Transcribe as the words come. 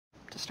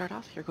start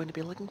off, you're going to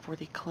be looking for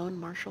the Clone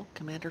Marshal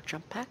Commander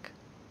Jump Pack.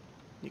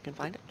 You can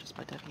find it just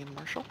by typing in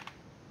Marshal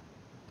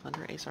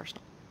under Ace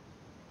Arsenal.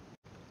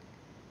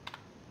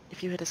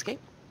 If you hit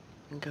Escape,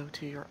 and go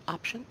to your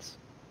Options,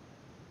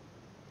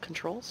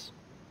 Controls,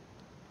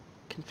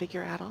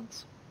 Configure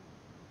Add-ons,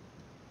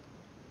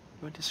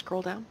 you're going to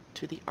scroll down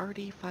to the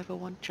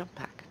RD501 Jump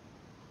Pack.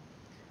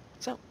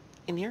 So,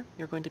 in here,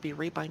 you're going to be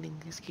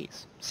rebinding these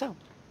keys. So,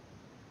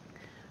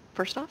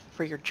 first off,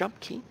 for your jump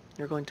key,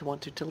 you're going to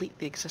want to delete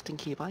the existing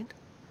keybind,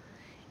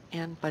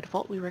 and by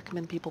default we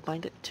recommend people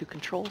bind it to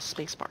Control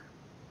Spacebar.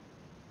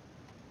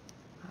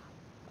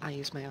 I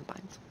use my own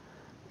binds.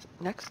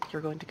 Next,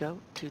 you're going to go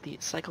to the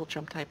Cycle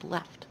Jump Type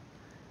Left.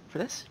 For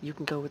this, you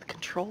can go with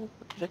Control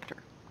Victor,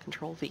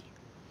 Control V.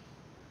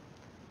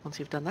 Once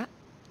you've done that,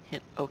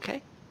 hit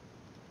OK,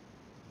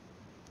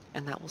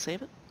 and that will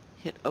save it.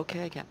 Hit OK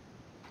again.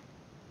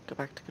 Go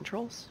back to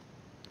Controls,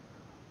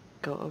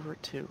 go over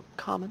to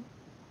Common,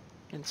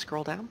 and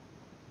scroll down.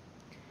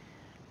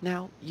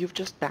 Now, you've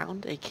just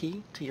bound a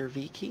key to your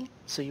V key,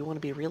 so you want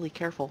to be really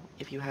careful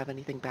if you have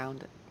anything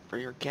bound for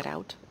your Get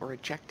Out or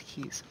Eject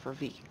keys for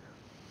V.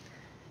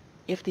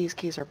 If these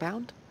keys are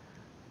bound,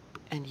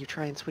 and you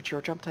try and switch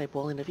your jump type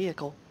while in a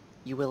vehicle,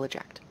 you will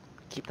eject.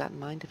 Keep that in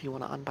mind. If you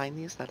want to unbind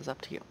these, that is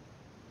up to you.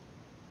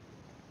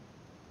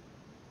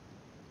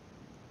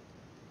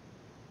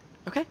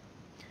 Okay.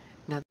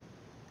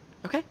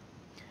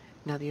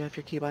 Now that you have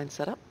your keybind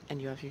set up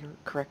and you have your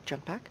correct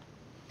jump pack,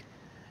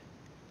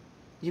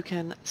 you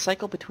can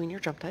cycle between your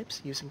jump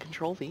types using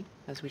Control V,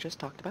 as we just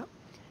talked about,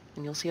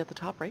 and you'll see at the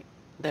top right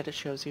that it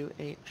shows you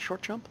a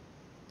short jump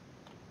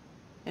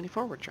and a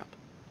forward jump.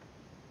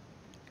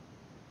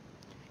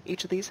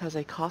 Each of these has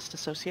a cost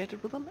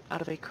associated with them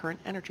out of a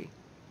current energy.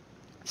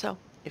 So,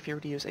 if you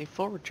were to use a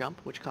forward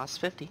jump, which costs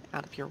 50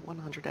 out of your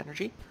 100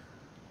 energy,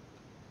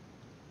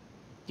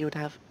 you would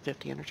have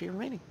 50 energy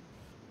remaining.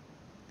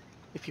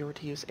 If you were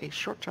to use a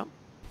short jump,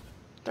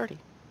 30.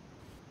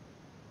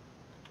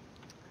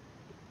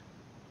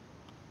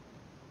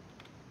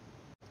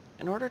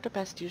 In order to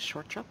best use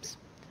short jumps,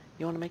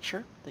 you want to make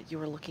sure that you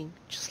are looking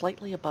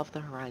slightly above the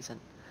horizon,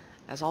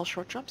 as all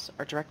short jumps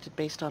are directed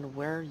based on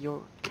where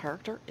your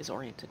character is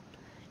oriented.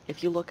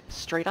 If you look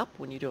straight up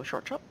when you do a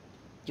short jump,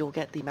 you'll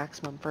get the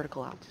maximum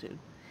vertical altitude.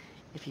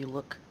 If you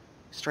look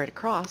straight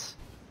across,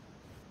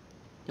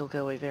 you'll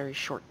go a very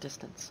short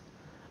distance.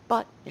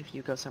 But if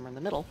you go somewhere in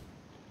the middle,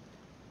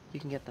 you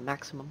can get the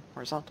maximum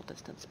horizontal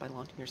distance by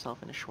launching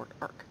yourself in a short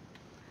arc.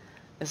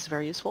 This is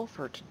very useful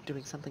for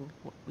doing something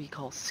what we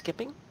call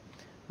skipping,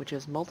 which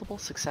is multiple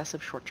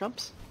successive short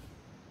jumps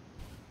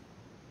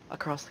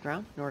across the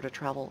ground in order to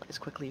travel as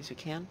quickly as you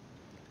can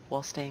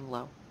while staying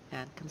low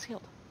and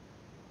concealed.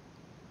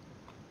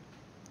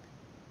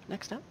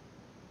 Next up,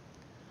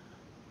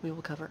 we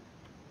will cover.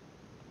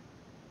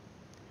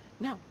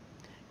 Now,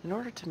 in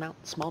order to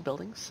mount small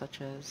buildings such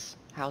as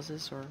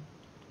houses or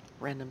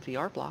random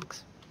VR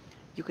blocks,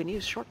 you can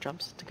use short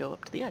jumps to go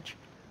up to the edge.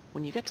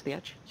 When you get to the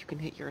edge, you can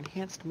hit your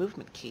enhanced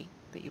movement key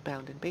that you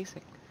bound in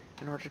basic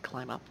in order to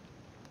climb up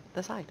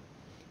the side.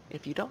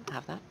 If you don't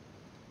have that,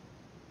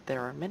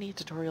 there are many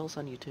tutorials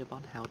on YouTube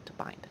on how to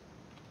bind.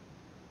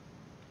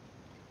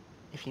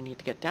 If you need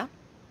to get down,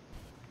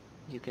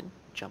 you can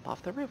jump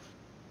off the roof.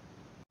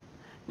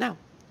 Now,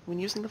 when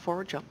using the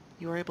forward jump,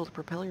 you are able to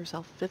propel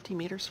yourself 50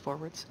 meters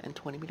forwards and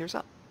 20 meters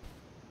up.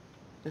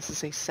 This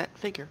is a set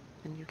figure,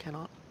 and you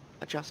cannot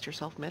adjust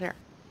yourself midair.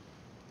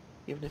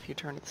 Even if you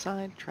turn to the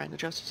side, try and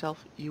adjust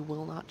yourself, you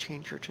will not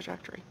change your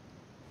trajectory.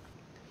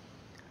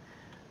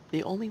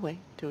 The only way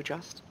to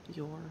adjust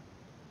your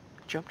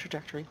jump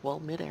trajectory while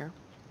midair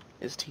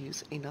is to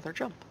use another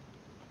jump.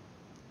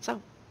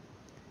 So,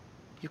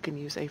 you can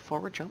use a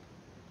forward jump,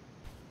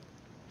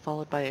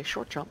 followed by a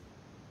short jump,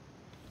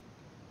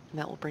 and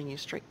that will bring you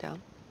straight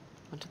down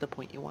onto the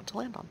point you want to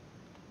land on.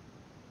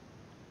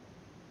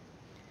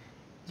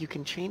 You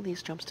can chain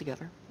these jumps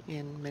together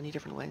in many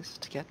different ways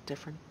to get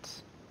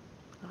different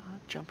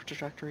jump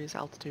trajectories,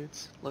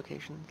 altitudes,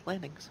 locations,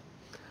 landings.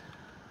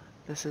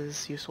 This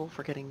is useful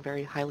for getting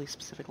very highly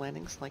specific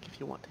landings, like if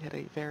you want to hit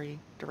a very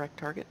direct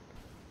target.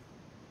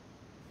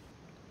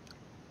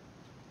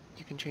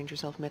 You can change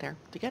yourself midair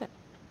to get it.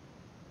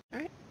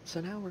 Alright, so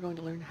now we're going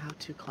to learn how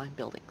to climb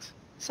buildings.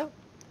 So,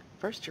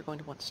 first you're going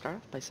to want to start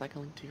off by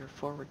cycling to your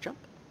forward jump.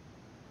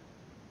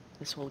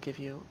 This will give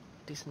you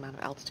a decent amount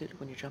of altitude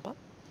when you jump up.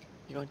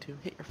 You're going to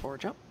hit your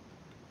forward jump,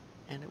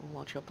 and it will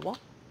launch you up the wall.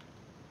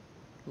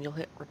 And you'll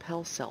hit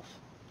Repel Self.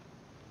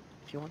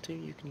 If you want to,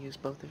 you can use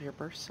both of your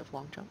bursts of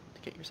long jump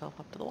to get yourself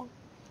up to the wall.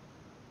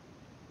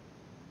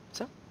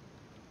 So,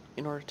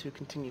 in order to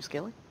continue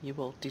scaling, you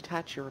will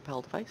detach your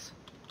repel device,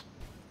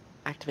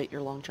 activate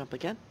your long jump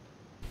again,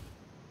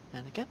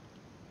 and again,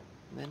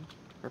 and then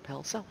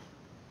Repel Self.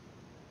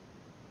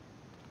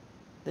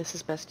 This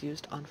is best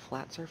used on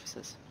flat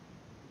surfaces.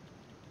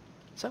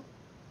 So,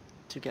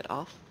 to get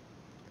off,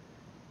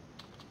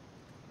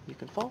 you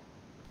can fall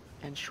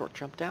and short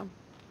jump down,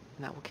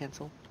 and that will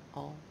cancel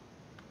all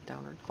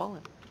downward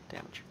fallen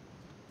damage.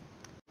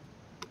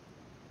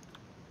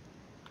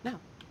 Now,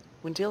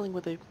 When dealing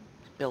with a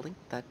building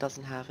that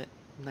doesn't have a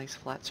nice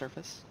flat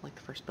surface like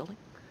the first building,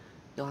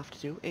 you'll have to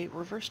do a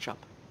reverse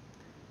jump.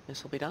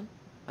 This will be done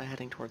by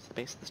heading towards the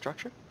base of the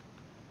structure,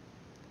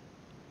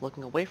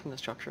 looking away from the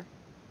structure,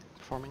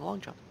 performing a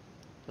long jump.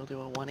 You'll do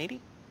a 180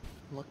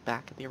 and look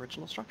back at the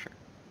original structure.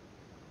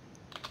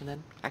 And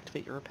then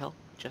activate your rappel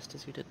just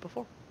as you did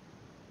before.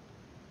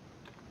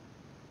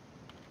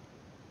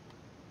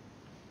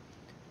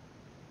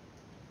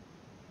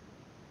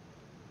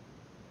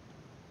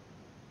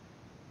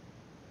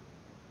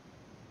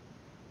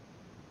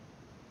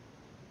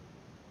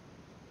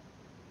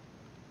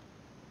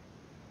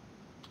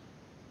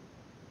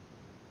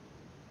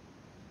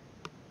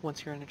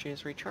 Once your energy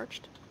is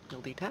recharged, you'll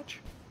detach,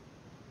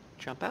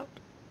 jump out,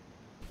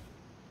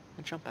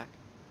 and jump back.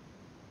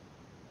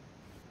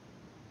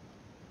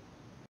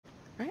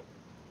 Right?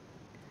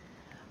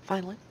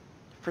 Finally,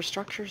 for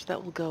structures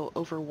that will go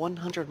over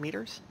 100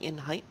 meters in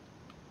height,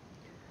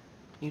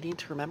 you need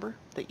to remember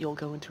that you'll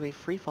go into a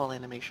freefall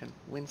animation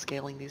when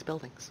scaling these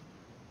buildings.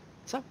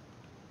 So,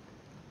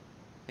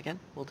 again,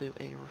 we'll do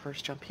a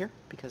reverse jump here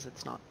because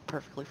it's not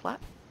perfectly flat.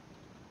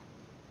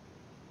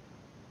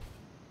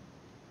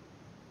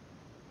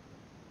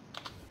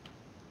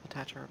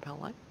 Attach our rappel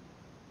line.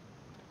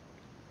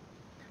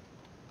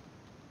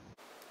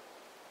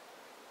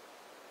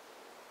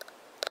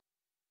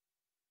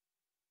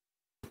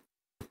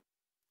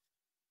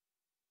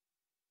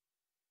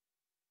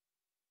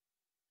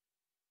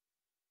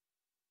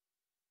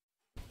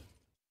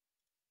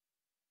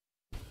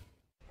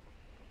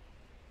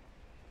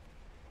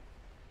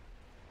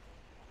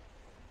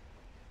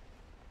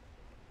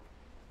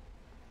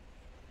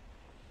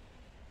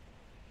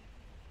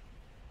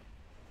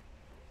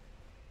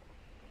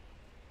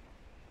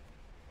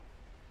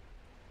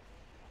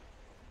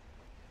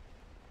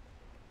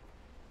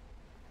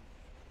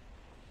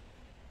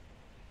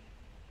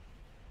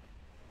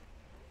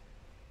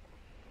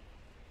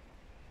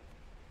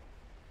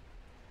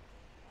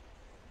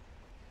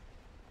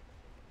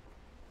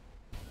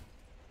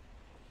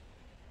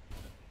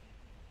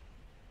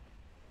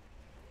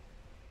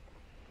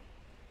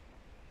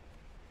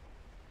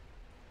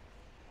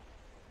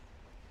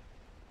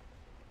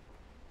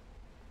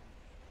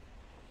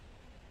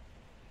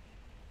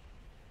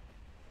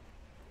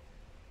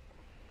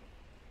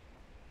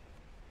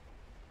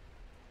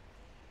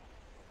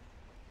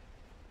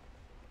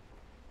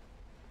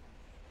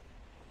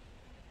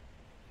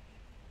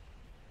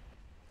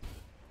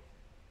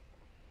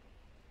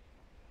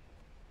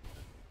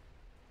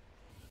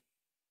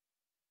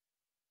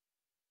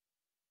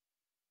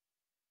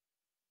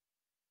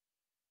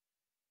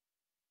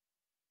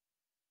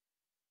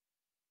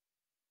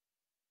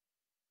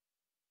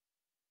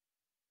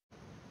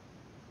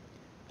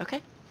 Okay,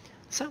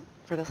 so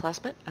for this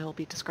last bit, I will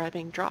be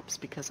describing drops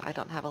because I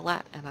don't have a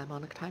lat and I'm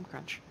on a time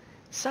crunch.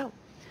 So,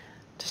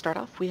 to start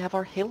off, we have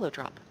our halo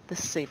drop.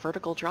 This is a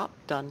vertical drop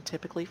done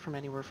typically from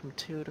anywhere from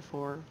 2 to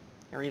 4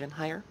 or even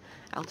higher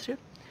altitude.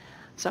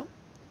 So,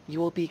 you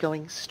will be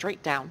going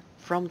straight down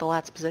from the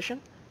lat's position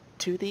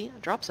to the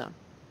drop zone.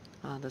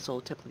 This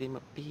will typically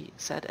be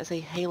said as a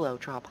halo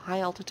drop.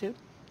 High altitude,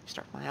 you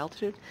start from high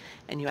altitude,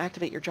 and you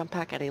activate your jump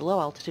pack at a low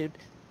altitude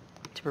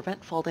to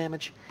prevent fall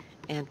damage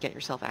and get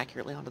yourself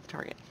accurately onto the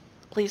target.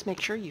 Please make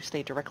sure you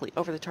stay directly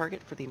over the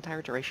target for the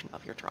entire duration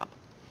of your drop.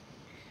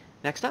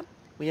 Next up,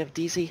 we have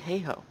DZ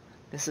Hey-Ho.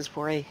 This is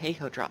for a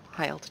Hey-Ho drop,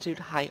 high altitude,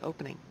 high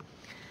opening.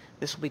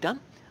 This will be done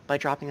by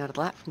dropping out of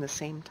the lat from the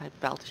same type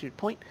of altitude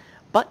point,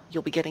 but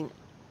you'll be getting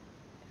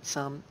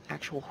some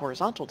actual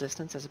horizontal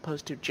distance as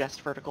opposed to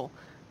just vertical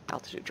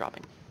altitude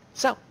dropping.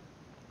 So,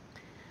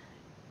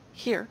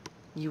 here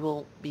you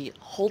will be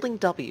holding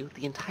W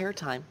the entire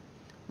time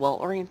while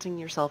orienting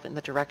yourself in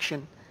the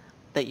direction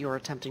that you're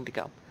attempting to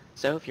go.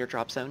 So if your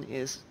drop zone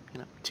is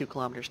 2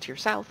 kilometers to your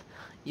south,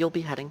 you'll be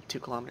heading 2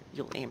 kilometers,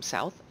 you'll aim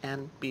south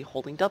and be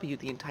holding W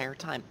the entire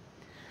time.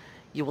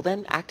 You will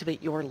then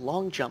activate your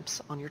long jumps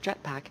on your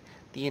jetpack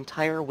the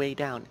entire way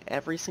down.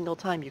 Every single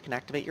time you can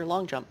activate your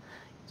long jump,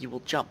 you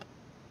will jump.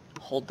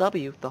 Hold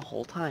W the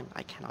whole time.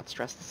 I cannot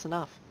stress this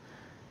enough.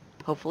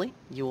 Hopefully,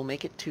 you will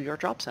make it to your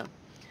drop zone.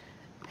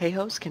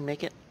 Hey-Hos can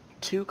make it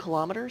 2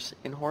 kilometers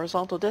in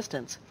horizontal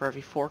distance for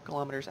every 4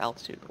 kilometers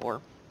altitude, or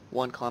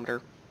 1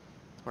 kilometer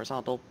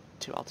horizontal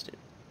to altitude.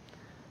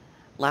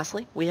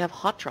 Lastly, we have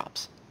hot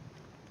drops.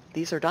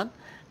 These are done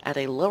at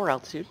a lower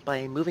altitude by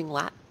a moving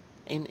lat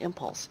in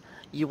impulse.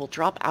 You will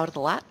drop out of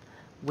the lat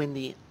when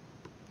the,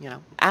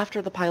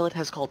 after the pilot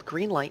has called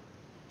green light,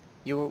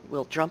 you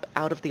will jump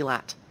out of the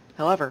lat.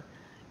 However,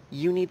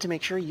 you need to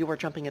make sure you are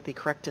jumping at the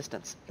correct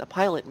distance. The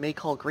pilot may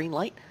call green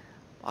light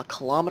a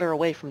kilometer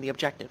away from the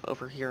objective,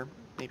 over here,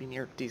 maybe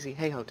near DZ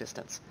Hey-Ho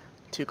distance,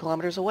 2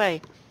 kilometers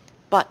away,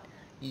 but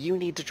you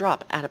need to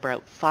drop at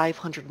about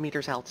 500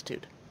 meters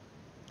altitude.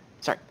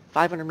 Sorry,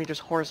 500 meters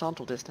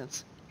horizontal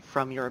distance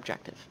from your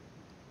objective.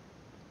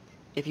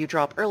 If you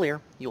drop earlier,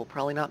 you will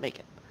probably not make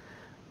it.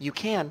 You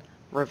can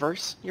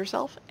reverse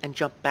yourself and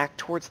jump back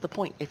towards the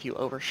point if you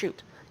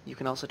overshoot. You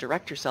can also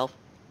direct yourself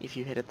if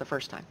you hit it the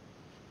first time.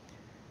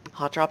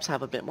 Hot drops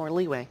have a bit more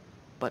leeway.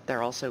 but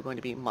they're also going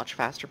to be much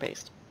faster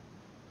paced.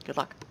 Good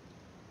luck.